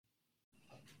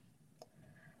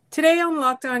Today on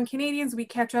Locked On Canadiens, we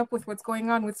catch up with what's going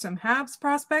on with some Habs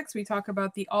prospects. We talk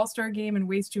about the All-Star game and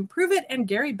ways to improve it, and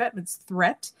Gary Bettman's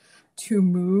threat to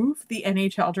move the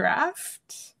NHL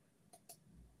draft.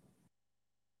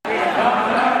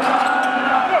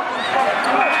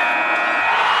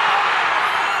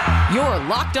 You're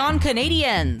Locked On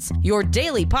Canadiens, your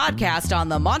daily podcast on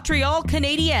the Montreal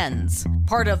Canadiens.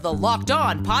 Part of the Locked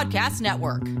On Podcast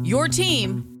Network, your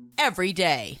team every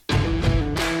day.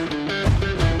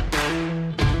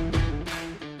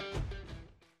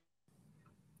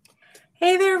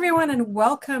 Hey there, everyone, and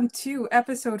welcome to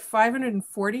episode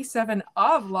 547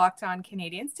 of Locked On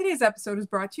Canadiens. Today's episode is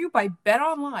brought to you by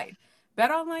BetOnline.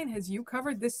 BetOnline has you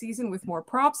covered this season with more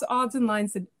props, odds, and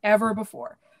lines than ever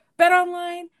before.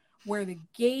 BetOnline, where the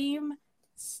game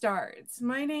starts.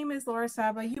 My name is Laura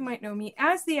Saba. You might know me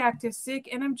as the Active Sick,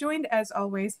 and I'm joined, as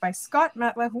always, by Scott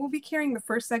Matla, who will be carrying the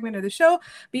first segment of the show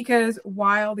because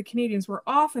while the Canadiens were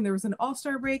off and there was an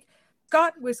All-Star break,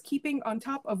 Scott was keeping on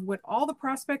top of what all the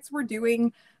prospects were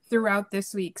doing throughout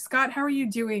this week. Scott, how are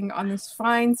you doing on this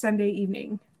fine Sunday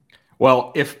evening?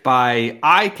 Well, if by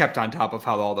I kept on top of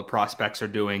how all the prospects are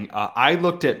doing, I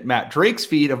looked at Matt Drake's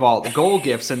feed of all the goal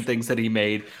gifts and things that he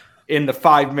made in the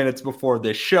 5 minutes before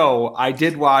this show. I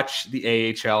did watch the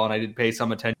AHL and I did pay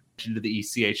some attention to the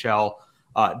ECHL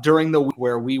during the week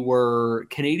where we were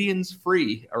Canadiens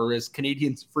free, or as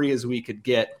Canadiens free as we could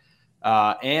get.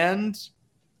 And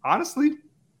honestly,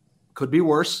 could be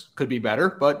worse, could be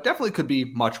better, but definitely could be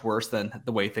much worse than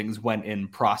the way things went in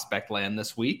prospect land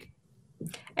this week.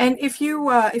 And if you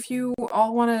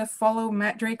all want to follow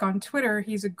Matt Drake on Twitter,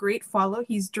 he's a great follow.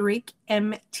 He's Drake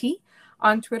MT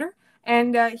on Twitter.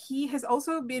 And he has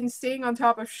also been staying on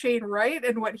top of Shane Wright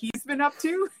and what he's been up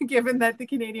to, given that the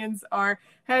Canadiens are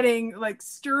heading like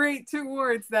straight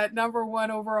towards that number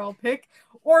one overall pick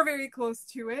or very close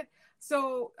to it.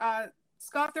 So,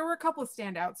 Scott, there were a couple of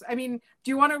standouts. I mean, do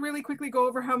you want to really quickly go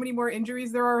over how many more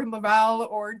injuries there are in Laval,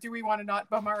 or do we want to not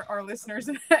bum our listeners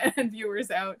and viewers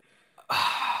out?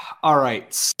 All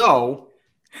right, so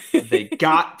they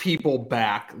got people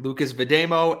back. Lucas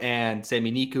Vedemo and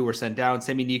Sami Niku were sent down.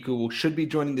 Sami Niku should be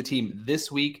joining the team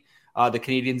this week. The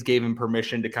Canadiens gave him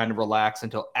permission to kind of relax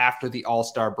until after the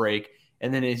All-Star break,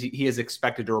 and then he is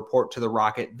expected to report to the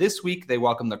Rocket this week. They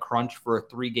welcome the Crunch for a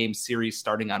 3-game series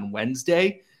starting on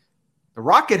Wednesday. The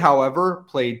Rocket, however,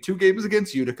 played 2 games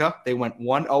against Utica. They went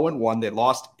 1-0-1. They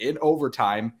lost in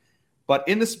overtime. But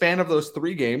in the span of those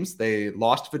 3 games, they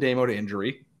lost Vedemo to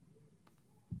injury,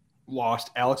 lost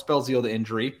Alex Belzile to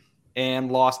injury,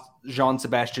 and lost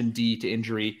Jean-Sébastien Dée to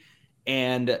injury.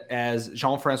 And as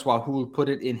Jean-Francois Houle put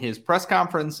it in his press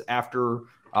conference after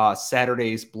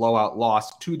Saturday's blowout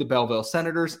loss to the Belleville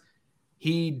Senators,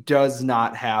 he does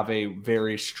not have a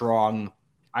very strong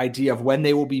idea of when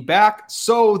they will be back.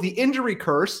 So the injury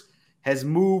curse has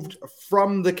moved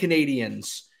from the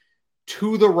Canadiens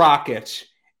to the Rocket.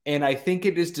 And I think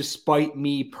it is despite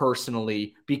me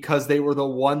personally, because they were the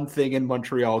one thing in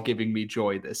Montreal giving me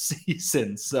joy this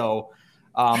season. So,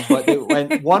 but it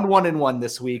went 1-1-1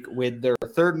 this week with their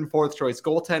 3rd and 4th choice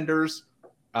goaltenders,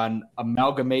 an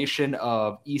amalgamation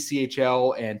of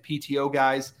ECHL and PTO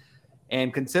guys.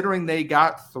 And considering they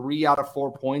got 3 out of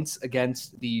 4 points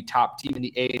against the top team in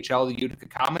the AHL, the Utica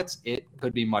Comets, it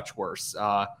could be much worse.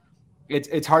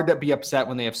 It's hard to be upset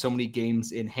when they have so many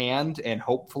games in hand, and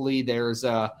hopefully there's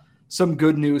some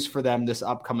good news for them this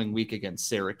upcoming week against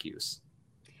Syracuse.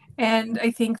 And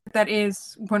I think that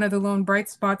is one of the lone bright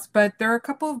spots, but there are a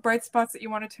couple of bright spots that you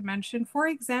wanted to mention. For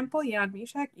example, Jan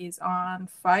Mysak is on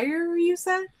fire, you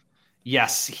said?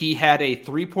 Yes, he had a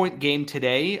 3-point game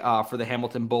today for the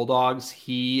Hamilton Bulldogs.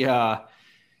 He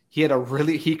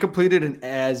completed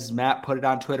as Matt put it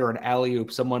on Twitter, an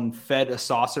alley-oop. Someone fed a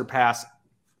saucer pass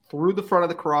through the front of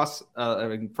the cross,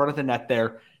 in front of the net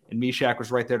there, and Mysak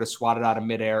was right there to swat it out of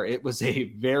midair. It was a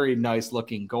very nice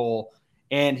looking goal.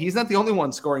 And he's not the only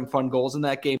one scoring fun goals in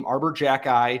that game. Arbor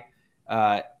Jackeye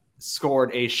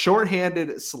scored a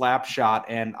shorthanded slap shot,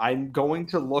 and I'm going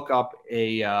to look up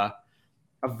a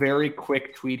very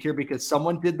quick tweet here because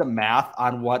someone did the math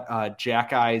on what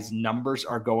Jackeye's numbers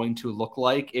are going to look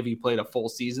like if he played a full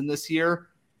season this year.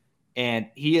 And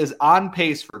he is on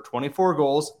pace for 24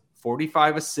 goals,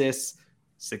 45 assists,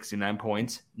 69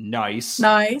 points. Nice.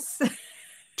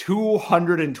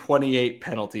 228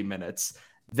 penalty minutes.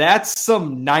 That's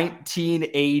some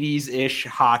 1980s-ish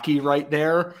hockey right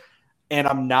there. And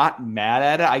I'm not mad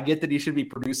at it. I get that he should be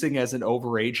producing as an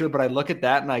overager, but I look at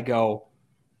that and I go,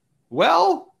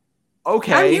 well,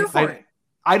 okay. I'm here for it.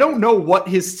 I don't know what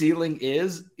his ceiling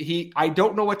is. I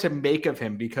don't know what to make of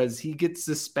him because he gets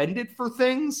suspended for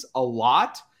things a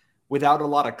lot, without a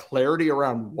lot of clarity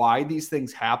around why these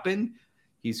things happen.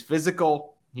 He's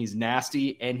physical, he's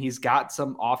nasty, and he's got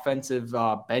some offensive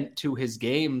bent to his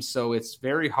game. So it's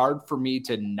very hard for me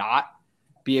to not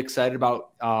be excited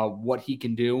about what he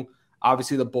can do.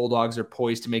 Obviously, the Bulldogs are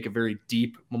poised to make a very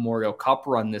deep Memorial Cup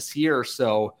run this year.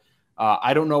 So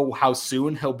I don't know how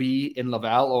soon he'll be in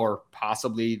Laval or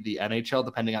possibly the NHL,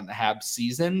 depending on the Habs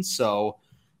season. So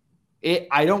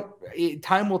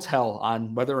time will tell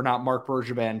on whether or not Marc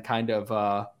Bergevin kind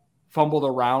of fumbled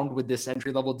around with this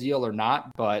entry-level deal or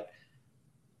not. But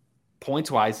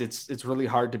points-wise, it's really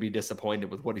hard to be disappointed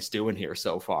with what he's doing here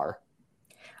so far.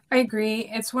 I agree.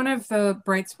 It's one of the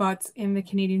bright spots in the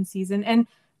Canadian season. And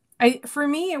for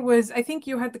me, I think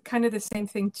you had kind of the same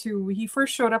thing too. He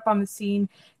first showed up on the scene,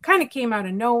 kind of came out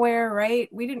of nowhere, right?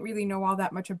 We didn't really know all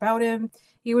that much about him.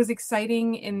 He was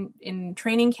exciting in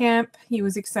training camp. He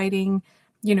was exciting,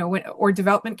 or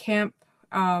development camp.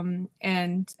 And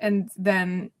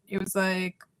then it was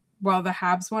like, well, the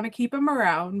Habs want to keep him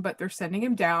around, but they're sending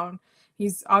him down.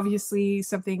 He's obviously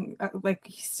something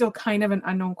he's still kind of an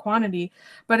unknown quantity,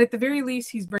 but at the very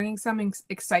least, he's bringing some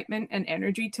excitement and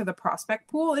energy to the prospect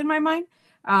pool in my mind,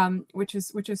 which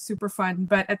is super fun.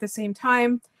 But at the same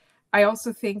time, I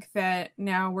also think that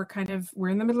now we're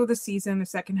in the middle of the season, the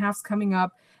second half's coming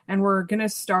up, and we're going to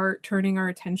start turning our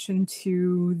attention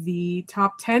to the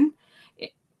top 10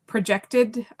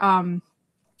 projected in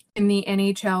the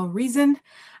NHL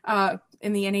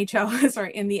in the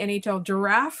NHL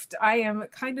draft. I am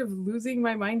kind of losing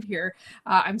my mind here.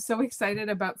 I'm so excited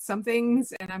about some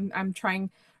things, and I'm trying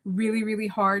really, really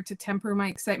hard to temper my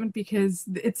excitement because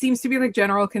it seems to be like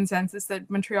general consensus that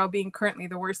Montreal being currently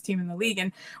the worst team in the league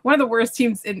and one of the worst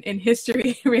teams in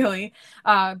history, really,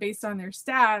 based on their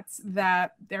stats,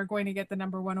 that they're going to get the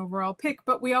number 1 overall pick.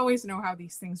 But we always know how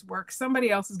these things work. Somebody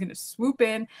else is going to swoop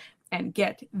in and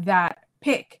get that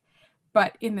pick.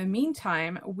 But in the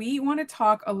meantime, we want to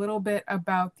talk a little bit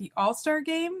about the All-Star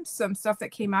Game, some stuff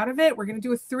that came out of it. We're going to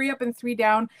do a 3-up and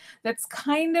 3-down that's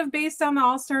kind of based on the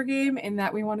All-Star Game, in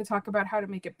that we want to talk about how to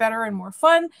make it better and more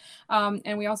fun.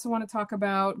 And we also want to talk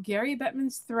about Gary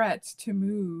Bettman's threat to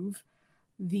move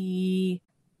the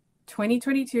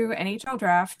 2022 NHL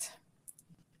Draft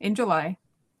in July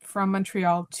from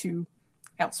Montreal to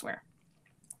elsewhere.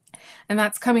 And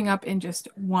that's coming up in just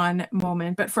one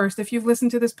moment. But first, if you've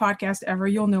listened to this podcast ever,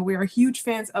 you'll know we are huge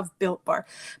fans of Built Bar.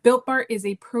 Built Bar is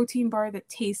a protein bar that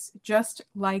tastes just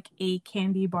like a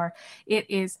candy bar. It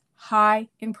is high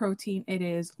in protein. It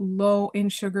is low in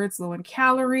sugar. It's low in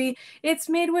calorie. It's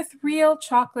made with real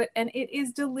chocolate, and it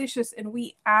is delicious. And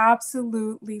we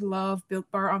absolutely love Built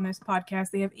Bar on this podcast.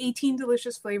 They have 18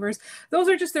 delicious flavors. Those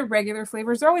are just their regular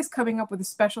flavors. They're always coming up with a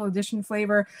special edition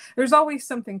flavor. There's always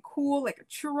something cool, like a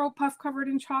churro puff covered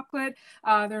in chocolate.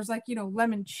 There's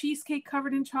lemon cheesecake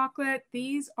covered in chocolate.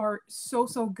 These are so,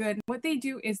 so good. And what they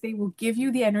do is they will give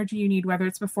you the energy you need, whether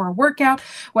it's before a workout,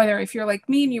 whether if you're like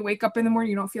me and you wake up in the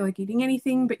morning, you don't feel like eating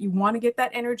anything, but you want to get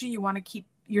that energy, you want to keep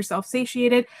yourself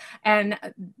satiated, and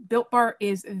Built Bar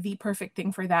is the perfect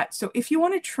thing for that. So if you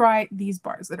want to try these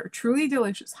bars that are truly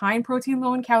delicious, high in protein,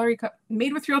 low in calorie,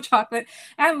 made with real chocolate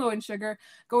and low in sugar,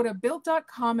 go to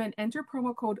built.com and enter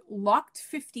promo code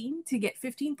LOCKED15 to get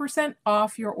 15%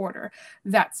 off your order.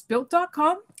 That's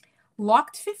built.com,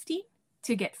 LOCKED15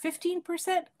 to get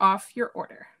 15% off your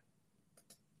order.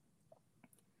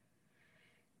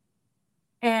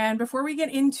 And before we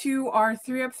get into our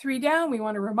 3-up, 3-down, we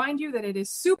want to remind you that it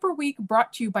is Super Week,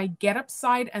 brought to you by Get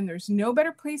Upside, and there's no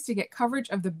better place to get coverage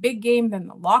of the big game than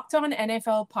the Locked On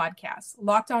NFL podcast.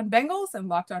 Locked On Bengals and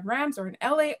Locked On Rams are in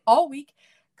LA all week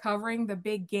covering the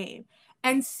big game.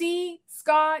 And see,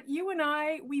 Scott, you and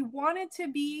I, we wanted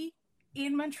to be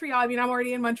in Montreal. I mean, I'm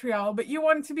already in Montreal, but you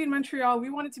wanted to be in Montreal. We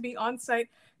wanted to be on site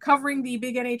covering the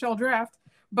big NHL draft.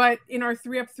 But in our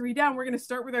 3-up, 3-down, we're going to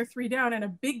start with our 3-down. And a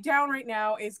big down right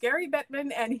now is Gary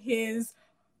Bettman and his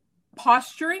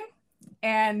posturing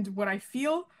and what I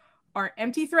feel are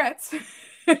empty threats.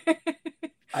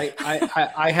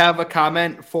 I have a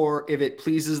comment for if it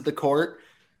pleases the court.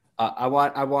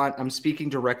 I'm speaking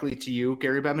directly to you,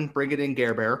 Gary Bettman. Bring it in,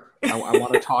 Gare Bear. I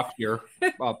want to talk here,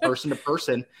 person to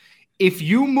person. If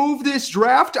you move this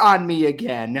draft on me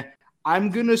again,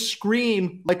 I'm going to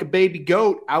scream like a baby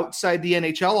goat outside the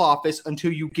NHL office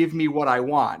until you give me what I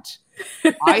want.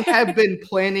 I have been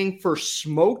planning for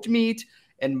smoked meat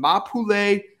and ma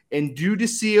poulet and Dieu du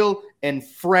Ciel and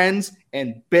friends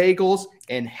and bagels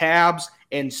and Habs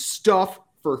and stuff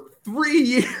for 3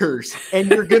 years. And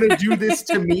you're going to do this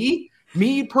to me?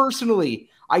 Me personally.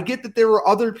 I get that there are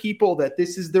other people that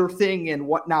this is their thing and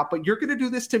whatnot, but you're going to do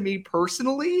this to me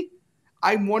personally?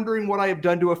 I'm wondering what I have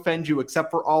done to offend you,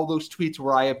 except for all those tweets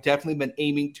where I have definitely been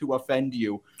aiming to offend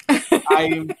you.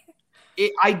 I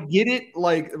get it,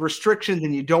 like restrictions,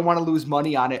 and you don't want to lose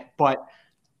money on it, but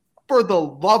for the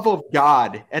love of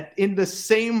God, in the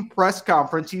same press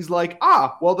conference, he's like,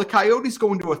 well, the Coyotes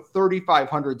go into a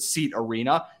 3,500 seat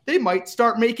arena. They might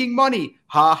start making money.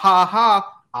 Ha, ha,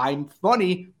 ha. I'm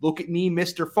funny. Look at me,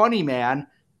 Mr. Funny Man.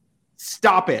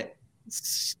 Stop it.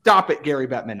 Stop it, Gary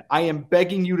Bettman. I am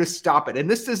begging you to stop it. And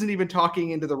this isn't even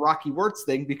talking into the Rocky Wirtz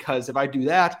thing, because if I do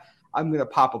that, I'm going to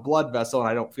pop a blood vessel, and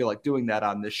I don't feel like doing that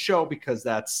on this show because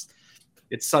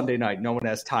it's Sunday night. No one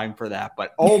has time for that.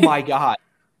 But oh my God.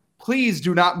 Please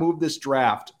do not move this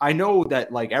draft. I know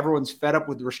that like everyone's fed up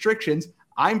with restrictions.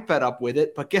 I'm fed up with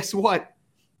it, but guess what?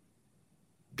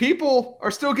 People are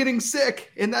still getting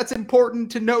sick, and that's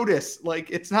important to notice.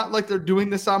 Like, it's not like they're doing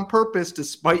this on purpose to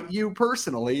spite you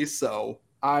personally. So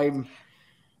I'm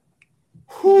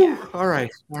all right.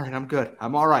 I'm good.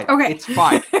 I'm all right. Okay. It's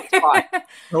fine. It's fine.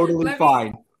 Totally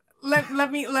fine.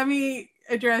 Let me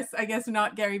address, I guess,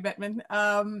 not Gary Bettman.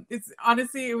 It's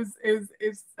honestly, it was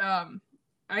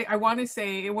I want to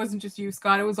say it wasn't just you,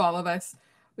 Scott. It was all of us.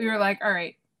 We were like, all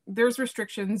right, there's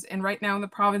restrictions. And right now in the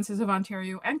provinces of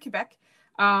Ontario and Quebec,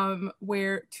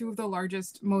 where two of the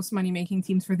largest, most money-making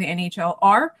teams for the NHL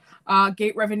are,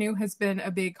 gate revenue has been a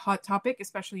big hot topic,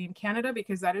 especially in Canada,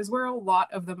 because that is where a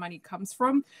lot of the money comes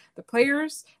from. The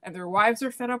players and their wives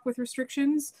are fed up with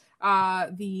restrictions.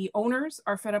 The owners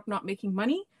are fed up not making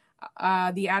money.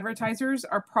 The advertisers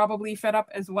are probably fed up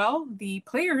as well. The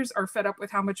players are fed up with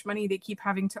how much money they keep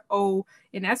having to owe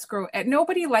in escrow. And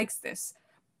nobody likes this.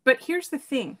 But here's the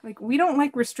thing. Like, we don't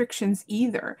like restrictions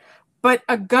either. But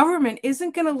a government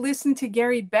isn't going to listen to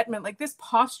Gary Bettman. Like, this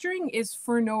posturing is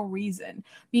for no reason.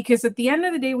 Because at the end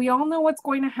of the day, we all know what's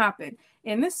going to happen.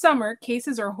 In the summer,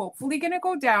 cases are hopefully going to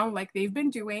go down like they've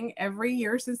been doing every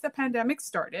year since the pandemic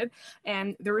started.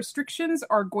 And the restrictions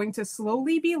are going to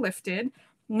slowly be lifted.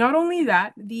 Not only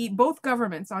that, both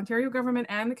governments, Ontario government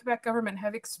and the Quebec government,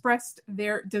 have expressed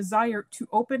their desire to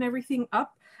open everything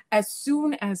up as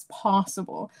soon as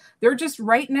possible. They're just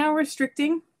right now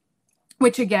restricting,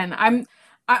 which again, I'm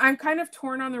kind of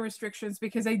torn on the restrictions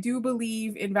because I do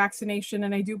believe in vaccination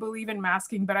and I do believe in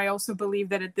masking, but I also believe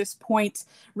that at this point,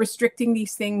 restricting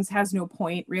these things has no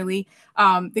point, really.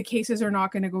 The cases are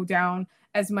not going to go down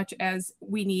as much as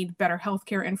we need better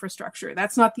healthcare infrastructure.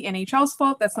 That's not the NHL's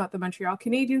fault. That's not the Montreal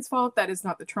Canadiens' fault. That is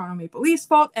not the Toronto Maple Leafs'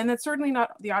 fault. And that's certainly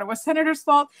not the Ottawa Senators'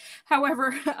 fault.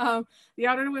 However, the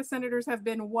Ottawa Senators have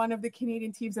been one of the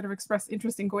Canadian teams that have expressed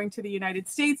interest in going to the United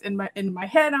States. In my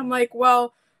head, I'm like,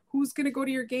 well, who's going to go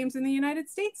to your games in the United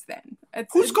States then?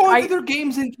 Who's going to their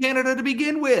games in Canada to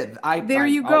begin with? There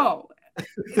you go.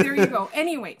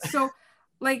 Anyway, so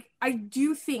like, I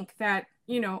do think that,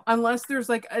 unless there's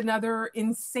like another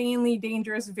insanely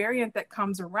dangerous variant that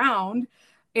comes around,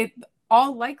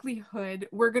 all likelihood,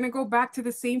 we're going to go back to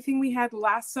the same thing we had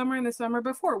last summer and the summer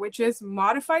before, which is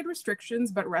modified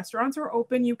restrictions, but restaurants are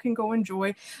open. You can go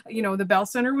enjoy, the Bell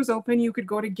Center was open. You could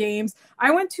go to games.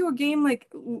 I went to a game like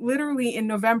literally in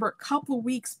November, a couple of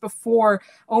weeks before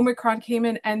Omicron came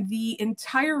in, and the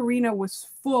entire arena was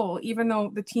full, even though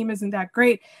the team isn't that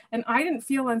great. And I didn't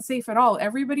feel unsafe at all.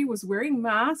 Everybody was wearing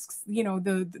masks.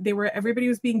 Everybody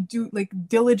was being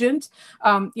diligent.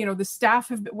 The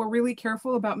staff were really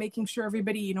careful about making sure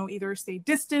everybody, either stayed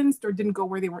distanced or didn't go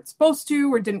where they weren't supposed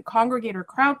to or didn't congregate or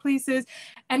crowd places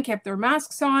and kept their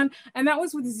masks on. And that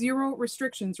was with zero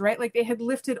restrictions, right? Like, they had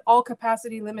lifted all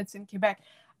capacity limits in Quebec.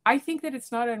 I think that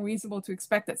it's not unreasonable to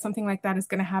expect that something like that is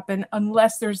going to happen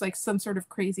unless there's like some sort of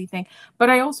crazy thing. But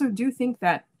I also do think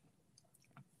that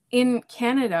in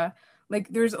Canada, like,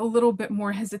 there's a little bit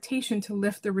more hesitation to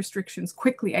lift the restrictions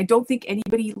quickly. I don't think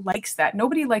anybody likes that.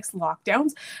 Nobody likes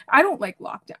lockdowns. I don't like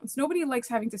lockdowns. Nobody likes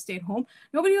having to stay at home.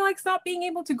 Nobody likes not being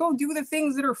able to go do the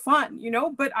things that are fun,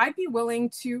 but I'd be willing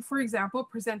to, for example,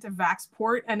 present a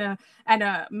Vaxport and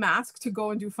a mask to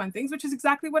go and do fun things, which is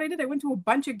exactly what I did. I went to a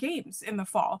bunch of games in the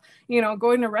fall,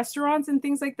 going to restaurants and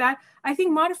things like that. I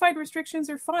think modified restrictions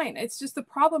are fine. It's just the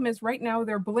problem is right now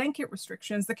they're blanket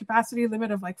restrictions, the capacity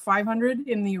limit of like 500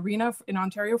 in the arena in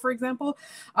Ontario, for example,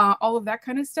 all of that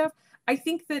kind of stuff. I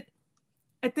think that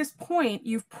at this point,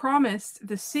 you've promised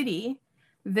the city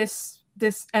this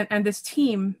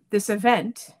team, this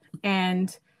event,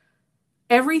 and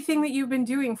everything that you've been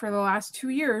doing for the last 2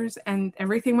 years and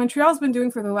everything Montreal's been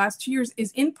doing for the last 2 years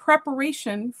is in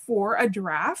preparation for a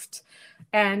draft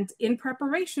and in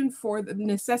preparation for the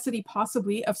necessity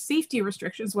possibly of safety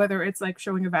restrictions, whether it's like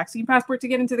showing a vaccine passport to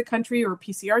get into the country or a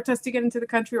PCR test to get into the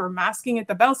country or masking at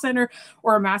the Bell Center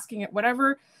or masking at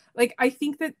whatever. Like, I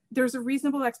think that there's a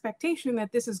reasonable expectation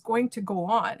that this is going to go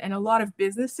on. And a lot of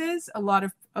businesses, a lot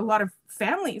of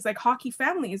families, like hockey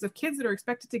families of kids that are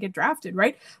expected to get drafted,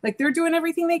 right? Like, they're doing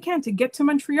everything they can to get to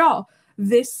Montreal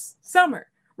this summer,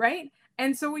 right?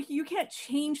 And so you can't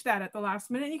change that at the last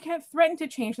minute. You can't threaten to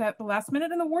change that at the last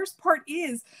minute. And the worst part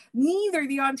is neither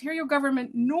the Ontario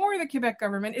government nor the Quebec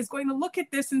government is going to look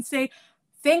at this and say,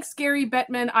 thanks, Gary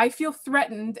Bettman, I feel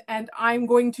threatened and I'm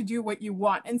going to do what you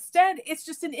want. Instead, it's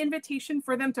just an invitation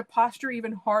for them to posture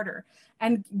even harder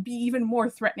and be even more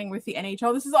threatening with the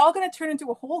NHL. This is all going to turn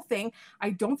into a whole thing.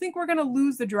 I don't think we're going to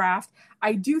lose the draft.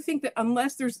 I do think that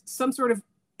unless there's some sort of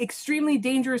extremely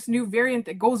dangerous new variant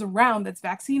that goes around that's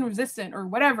vaccine resistant or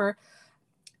whatever,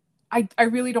 I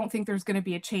really don't think there's going to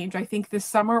be a change. I think this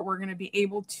summer we're going to be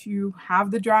able to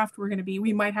have the draft.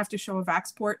 We might have to show a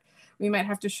Vaxport. We might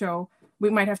have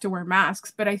to wear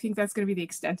masks, but I think that's going to be the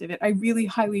extent of it. I really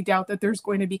highly doubt that there's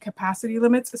going to be capacity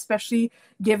limits, especially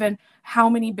given how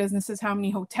many businesses, how many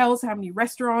hotels, how many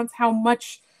restaurants, how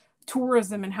much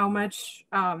tourism and how much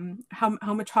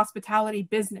hospitality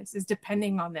business is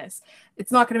depending on this.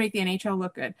 It's not going to make the NHL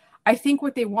look good. I think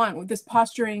what they want with this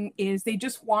posturing is they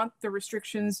just want the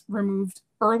restrictions removed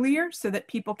earlier so that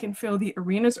people can fill the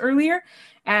arenas earlier.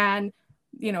 And,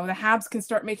 the Habs can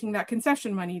start making that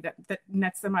concession money that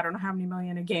nets them, I don't know how many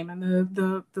million a game. And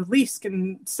the Leafs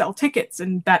can sell tickets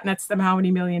and that nets them how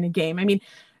many million a game. I mean,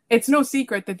 it's no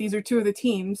secret that these are two of the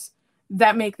teams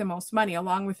that make the most money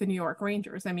along with the New York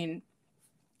Rangers. I mean,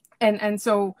 and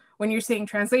so when you're saying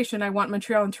translation, I want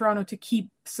Montreal and Toronto to keep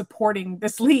supporting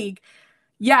this league.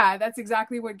 Yeah, that's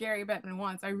exactly what Gary Bettman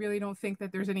wants. I really don't think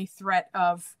that there's any threat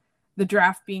of the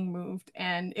draft being moved.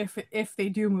 And if they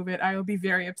do move it, I will be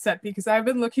very upset because I've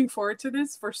been looking forward to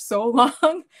this for so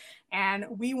long. And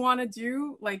we want to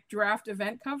do like draft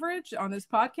event coverage on this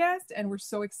podcast. And we're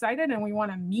so excited and we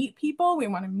want to meet people. We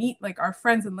want to meet like our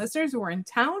friends and listeners who are in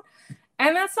town.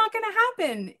 And that's not going to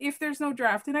happen if there's no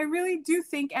draft. And I really do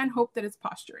think and hope that it's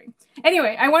posturing.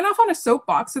 Anyway, I went off on a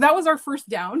soapbox. So that was our first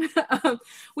down.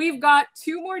 We've got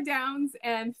 2 more downs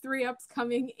and 3 ups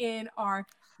coming in our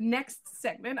next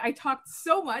segment. I talked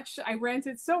so much, I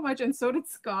ranted so much, and so did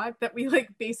Scott, that we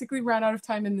basically ran out of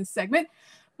time in this segment.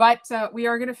 But we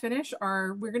are going to finish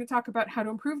we're going to talk about how to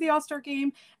improve the All-Star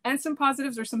game and some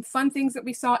positives or some fun things that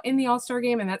we saw in the All-Star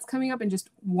game. And that's coming up in just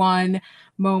one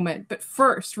moment. But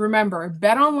first, remember,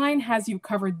 BetOnline has you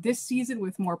covered this season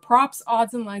with more props,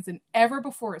 odds, and lines than ever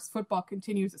before as football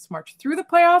continues its march through the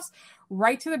playoffs,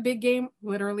 right to the big game,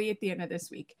 literally at the end of this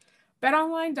week.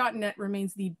 BetOnline.net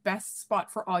remains the best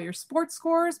spot for all your sports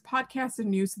scores, podcasts,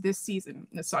 and news this season.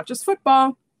 And it's not just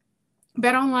football.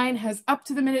 BetOnline has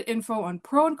up-to-the-minute info on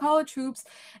pro and college hoops,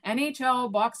 NHL,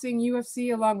 boxing,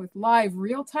 UFC, along with live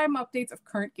real-time updates of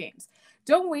current games.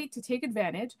 Don't wait to take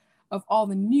advantage of all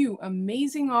the new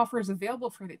amazing offers available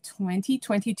for the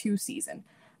 2022 season.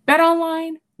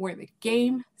 BetOnline, where the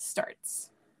game starts.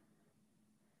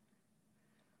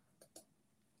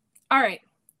 All right,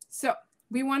 so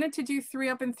we wanted to do 3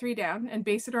 up and 3 down and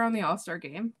base it around the All-Star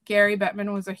game. Gary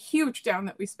Bettman was a huge down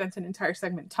that we spent an entire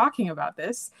segment talking about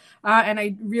this. And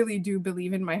I really do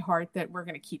believe in my heart that we're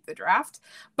going to keep the draft.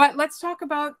 But let's talk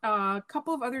about a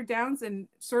couple of other downs and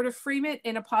sort of frame it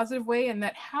in a positive way. And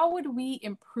that how would we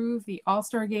improve the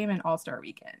All-Star game and All-Star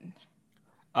weekend?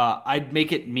 I'd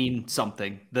make it mean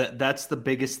something. That's the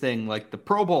biggest thing. Like the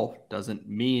Pro Bowl doesn't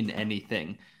mean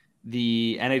anything.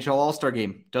 The NHL All-Star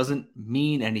game doesn't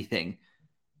mean anything.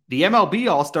 The MLB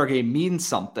All-Star game means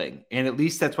something, and at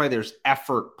least that's why there's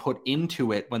effort put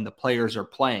into it when the players are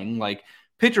playing. Like,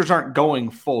 pitchers aren't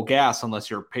going full gas unless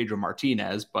you're Pedro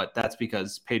Martinez, but that's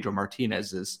because Pedro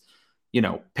Martinez is,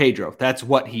 Pedro. That's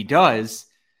what he does.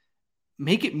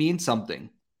 Make it mean something.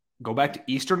 Go back to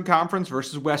Eastern Conference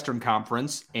versus Western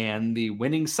Conference, and the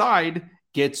winning side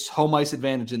gets home ice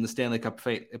advantage in the Stanley Cup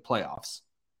playoffs.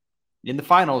 In the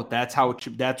final, that's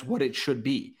what it should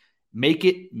be. Make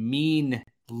it mean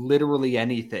literally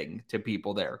anything to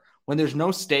people there. When there's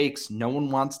no stakes, no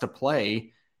one wants to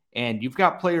play, and you've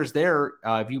got players there.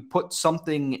 If you put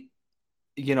something,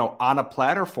 on a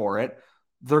platter for it,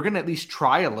 they're going to at least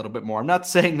try a little bit more. I'm not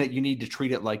saying that you need to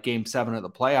treat it like Game 7 of the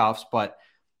playoffs, but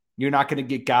you're not going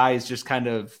to get guys just kind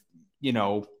of,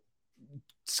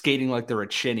 skating like they're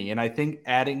a shinny. And I think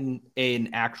adding an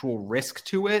actual risk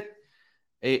to it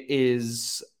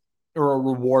is, or a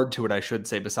reward to it, I should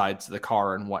say, besides the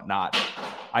car and whatnot,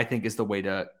 I think is the way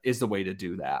to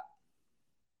do that.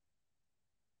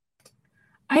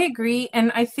 I agree.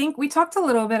 And I think we talked a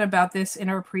little bit about this in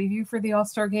our preview for the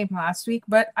All-Star game last week,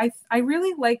 but I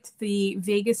really liked the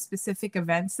Vegas specific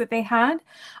events that they had.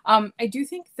 I do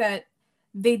think that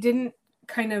they didn't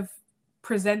kind of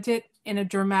present it in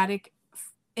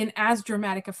as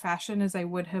dramatic a fashion as I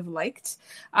would have liked.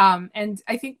 And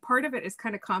I think part of it is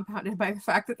kind of compounded by the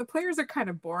fact that the players are kind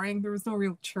of boring. There was no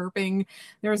real chirping.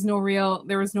 There was no real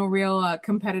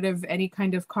competitive, any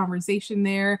kind of conversation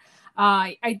there.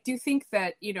 I do think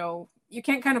that, you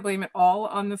can't kind of blame it all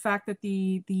on the fact that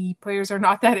the players are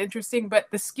not that interesting, but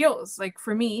the skills, like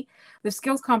for me, the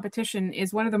skills competition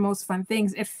is one of the most fun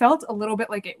things. It felt a little bit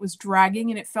like it was dragging,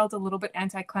 and it felt a little bit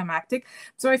anticlimactic.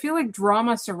 So I feel like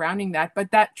drama surrounding that,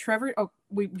 but that Trevor,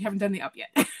 we haven't done the up yet.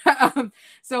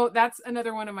 So that's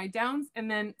another one of my downs.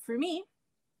 And then for me,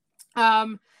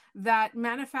 that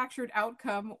manufactured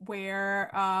outcome where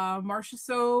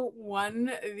Marchessault won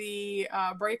the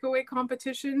breakaway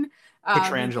competition.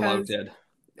 Pietrangelo did.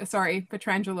 Sorry,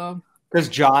 Pietrangelo. Because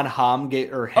John Hamm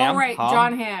Ham. Oh, right, Ham?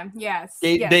 John Hamm. Yes.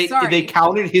 They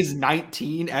counted his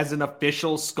 19 as an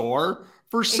official score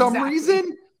for some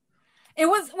reason. It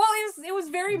was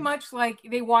very much like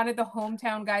they wanted the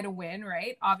hometown guy to win,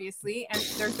 right? There and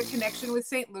there's the connection with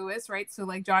St. Louis, right? So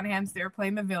like John Hamm's there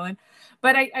playing the villain,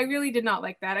 but I really did not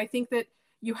like that. I think that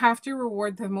you have to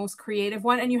reward the most creative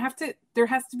one, and there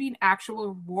has to be an actual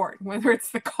reward, whether it's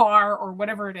the car or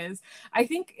whatever it is. I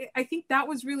think that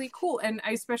was really cool, and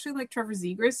I especially like Trevor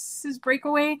Zegras'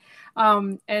 breakaway.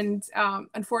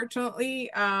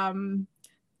 Unfortunately,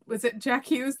 was it Jack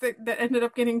Hughes that ended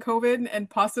up getting COVID, and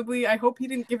possibly, I hope he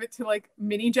didn't give it to like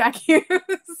mini Jack Hughes.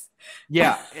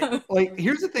 Yeah. Like,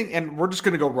 here's the thing. And we're just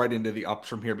going to go right into the ups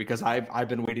from here, because I've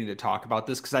been waiting to talk about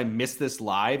this because I missed this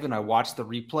live and I watched the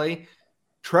replay.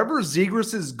 Trevor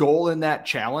Zegras' goal in that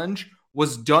challenge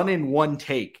was done in one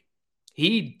take.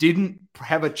 He didn't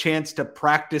have a chance to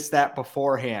practice that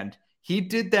beforehand. He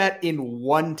did that in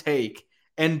one take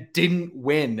and didn't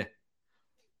win.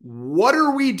 What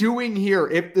are we doing here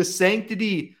if the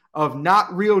sanctity of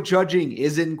not real judging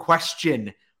is in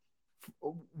question?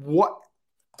 What?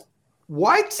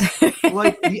 Like,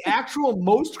 the actual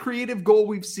most creative goal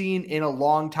we've seen in a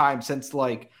long time, since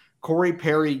like Corey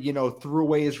Perry, threw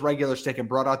away his regular stick and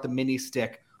brought out the mini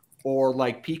stick, or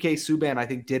like PK Subban, I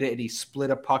think, did it and he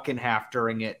split a puck in half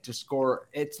during it to score.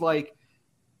 It's like,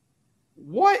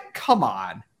 what? Come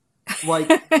on.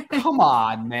 Like, come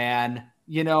on, man.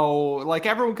 Like,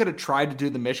 everyone could have tried to do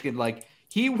the Michigan. Like,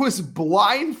 he was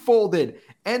blindfolded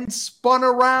and spun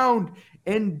around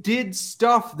and did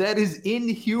stuff that is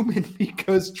inhuman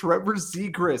because Trevor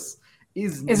Zegras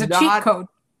is a cheat code.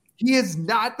 He is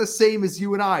not the same as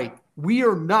you and I. We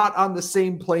are not on the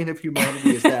same plane of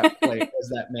humanity as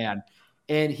that man.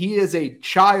 And he is a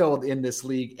child in this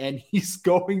league, and he's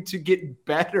going to get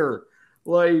better.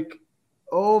 Like,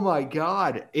 oh my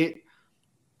God.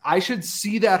 I should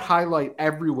see that highlight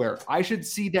everywhere. I should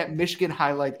see that Michigan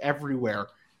highlight everywhere.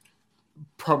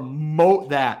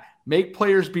 Promote that. Make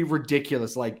players be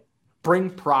ridiculous. Like, bring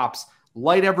props.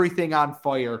 Light everything on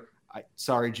fire.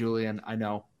 Sorry, Julian, I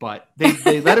know. But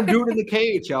they let him do it in the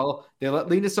KHL. They let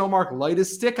Linus Ullmark light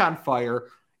his stick on fire,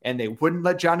 and they wouldn't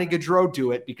let Johnny Gaudreau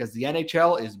do it because the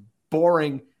NHL is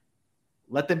boring.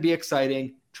 Let them be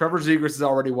exciting. Trevor Zegras is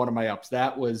already one of my ups.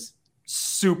 That was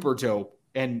super dope.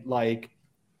 And, like,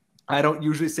 I don't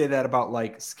usually say that about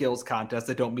like skills contests.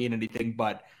 I don't mean anything,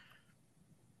 but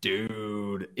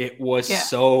dude, it was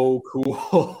so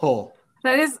cool.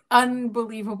 That is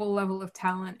unbelievable level of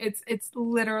talent. It's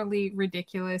literally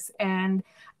ridiculous. And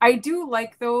I do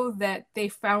like, though, that they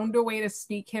found a way to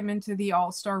sneak him into the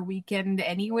All-Star weekend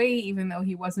anyway, even though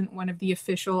he wasn't one of the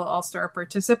official All-Star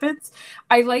participants.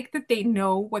 I like that they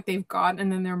know what they've got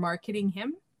and then they're marketing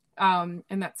him. And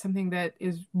that's something that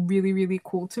is really, really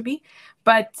cool to me.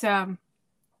 But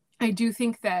I do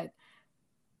think that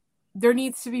there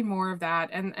needs to be more of that.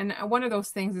 And one of those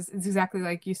things is exactly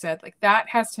like you said, like, that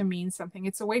has to mean something.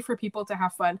 It's a way for people to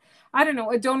have fun. I don't know,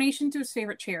 a donation to his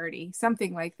favorite charity,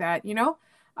 something like that,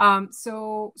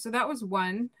 So that was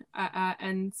one.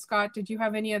 And Scott, did you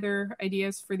have any other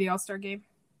ideas for the All-Star game?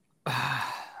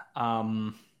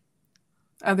 Other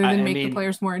than make the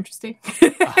players more interesting?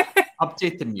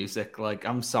 Update the music. Like,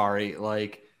 I'm sorry.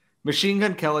 Like, Machine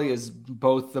Gun Kelly is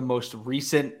both the most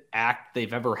recent act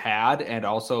they've ever had and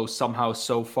also somehow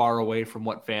so far away from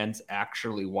what fans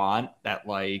actually want that,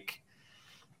 like,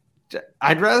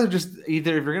 I'd rather just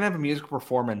either, if you're going to have a musical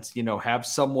performance, have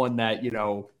someone that,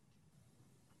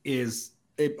 is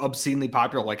obscenely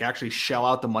popular, like actually shell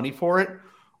out the money for it,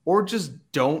 or just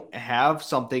don't have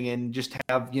something and just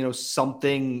have,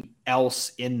 something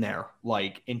else in there,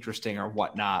 like interesting or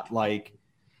whatnot. Like,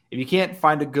 if you can't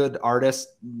find a good artist,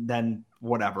 then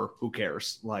whatever, who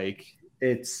cares? Like,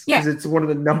 it's one of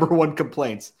the number one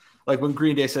complaints. Like when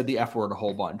Green Day said the F word a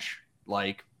whole bunch,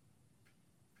 like,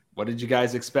 what did you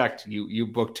guys expect? You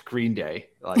booked Green Day.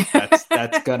 Like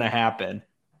that's gonna happen.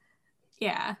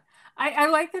 Yeah. I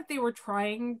like that they were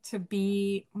trying to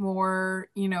be more,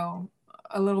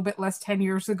 a little bit less 10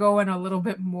 years ago and a little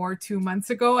bit more 2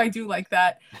 months ago. I do like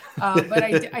that. But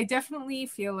I definitely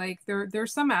feel like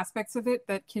there's some aspects of it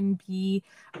that can be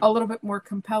a little bit more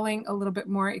compelling, a little bit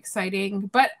more exciting.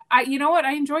 But you know what?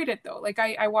 I enjoyed it though. Like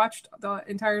I watched the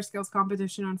entire skills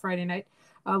competition on Friday night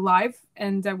live,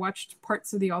 and I watched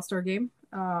parts of the All-Star game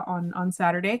on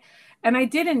Saturday, and I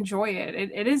did enjoy it.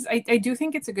 It is, I do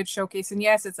think it's a good showcase, and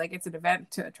yes, it's an event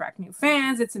to attract new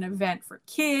fans. It's an event for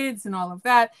kids and all of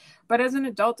that. But as an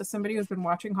adult, as somebody who's been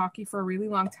watching hockey for a really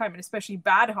long time, and especially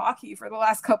bad hockey for the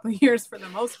last couple of years for the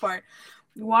most part,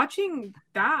 watching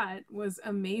that was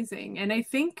amazing. And I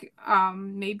think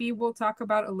maybe we'll talk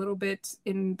about a little bit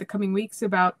in the coming weeks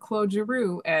about Claude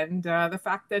Giroux and the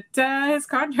fact that his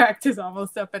contract is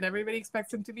almost up and everybody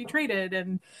expects him to be traded,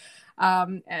 and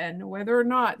whether or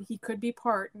not he could be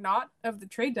part, not of the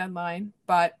trade deadline,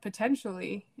 but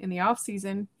potentially in the off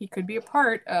season, he could be a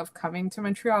part of coming to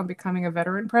Montreal and becoming a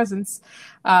veteran presence.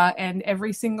 And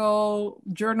every single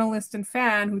journalist and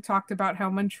fan who talked about how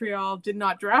Montreal did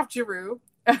not draft Giroux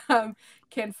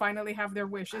can finally have their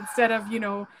wish. Instead of,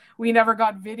 we never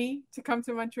got Vidi to come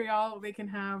to Montreal, they can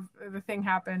have the thing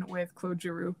happen with Claude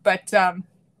Giroux. But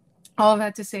all of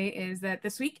that to say is that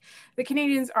this week, the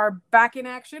Canadiens are back in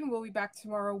action. We'll be back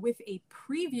tomorrow with a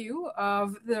preview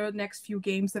of the next few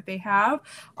games that they have.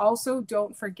 Also,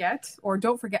 don't forget,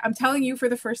 I'm telling you for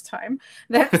the first time,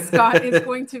 that Scott is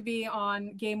going to be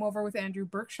on Game Over with Andrew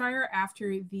Berkshire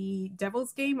after the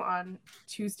Devils game on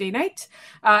Tuesday night.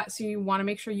 So you want to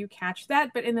make sure you catch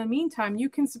that. But in the meantime, you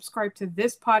can subscribe to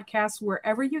this podcast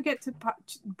wherever you get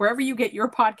your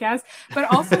podcast, but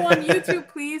also on YouTube,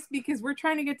 please, because we're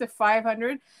trying to get to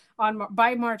 500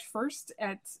 by March 1st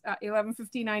at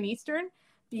 11:59 Eastern,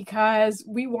 because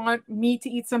we want me to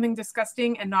eat something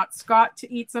disgusting and not Scott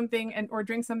to eat something or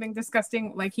drink something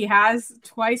disgusting like he has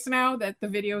twice now that the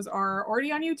videos are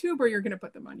already on YouTube, or you're going to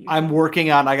put them on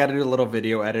YouTube? I got to do a little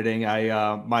video editing.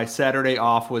 My Saturday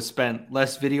off was spent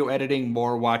less video editing,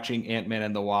 more watching Ant-Man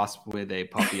and the Wasp with a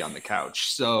puppy on the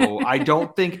couch. So I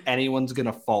don't think anyone's going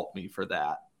to fault me for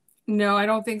that. No, I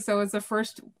don't think so. It's the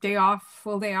first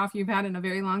full day off you've had in a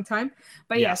very long time.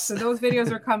 But yes, so those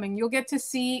videos are coming. You'll get to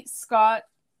see Scott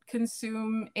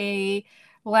consume a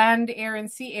land,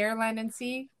 sea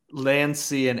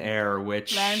and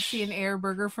air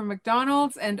burger from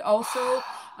McDonald's. And also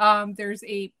there's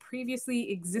a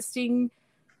previously existing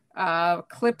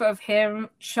clip of him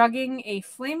chugging a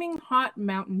flaming hot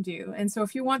Mountain Dew. And so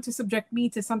if you want to subject me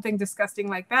to something disgusting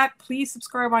like that, please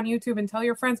subscribe on YouTube and tell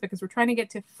your friends, because we're trying to get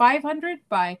to 500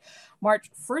 by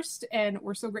March 1st. And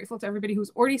we're so grateful to everybody who's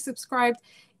already subscribed.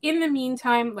 In the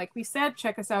meantime, like we said,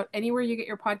 check us out anywhere you get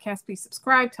your podcast. Please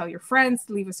subscribe, tell your friends,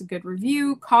 leave us a good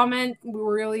review, comment.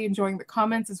 We're really enjoying the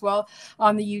comments as well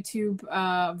on the YouTube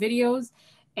videos.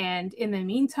 And in the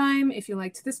meantime, if you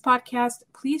liked this podcast,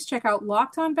 please check out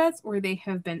Locked On Bets, where they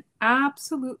have been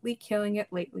absolutely killing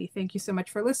it lately. Thank you so much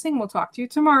for listening. We'll talk to you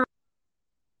tomorrow.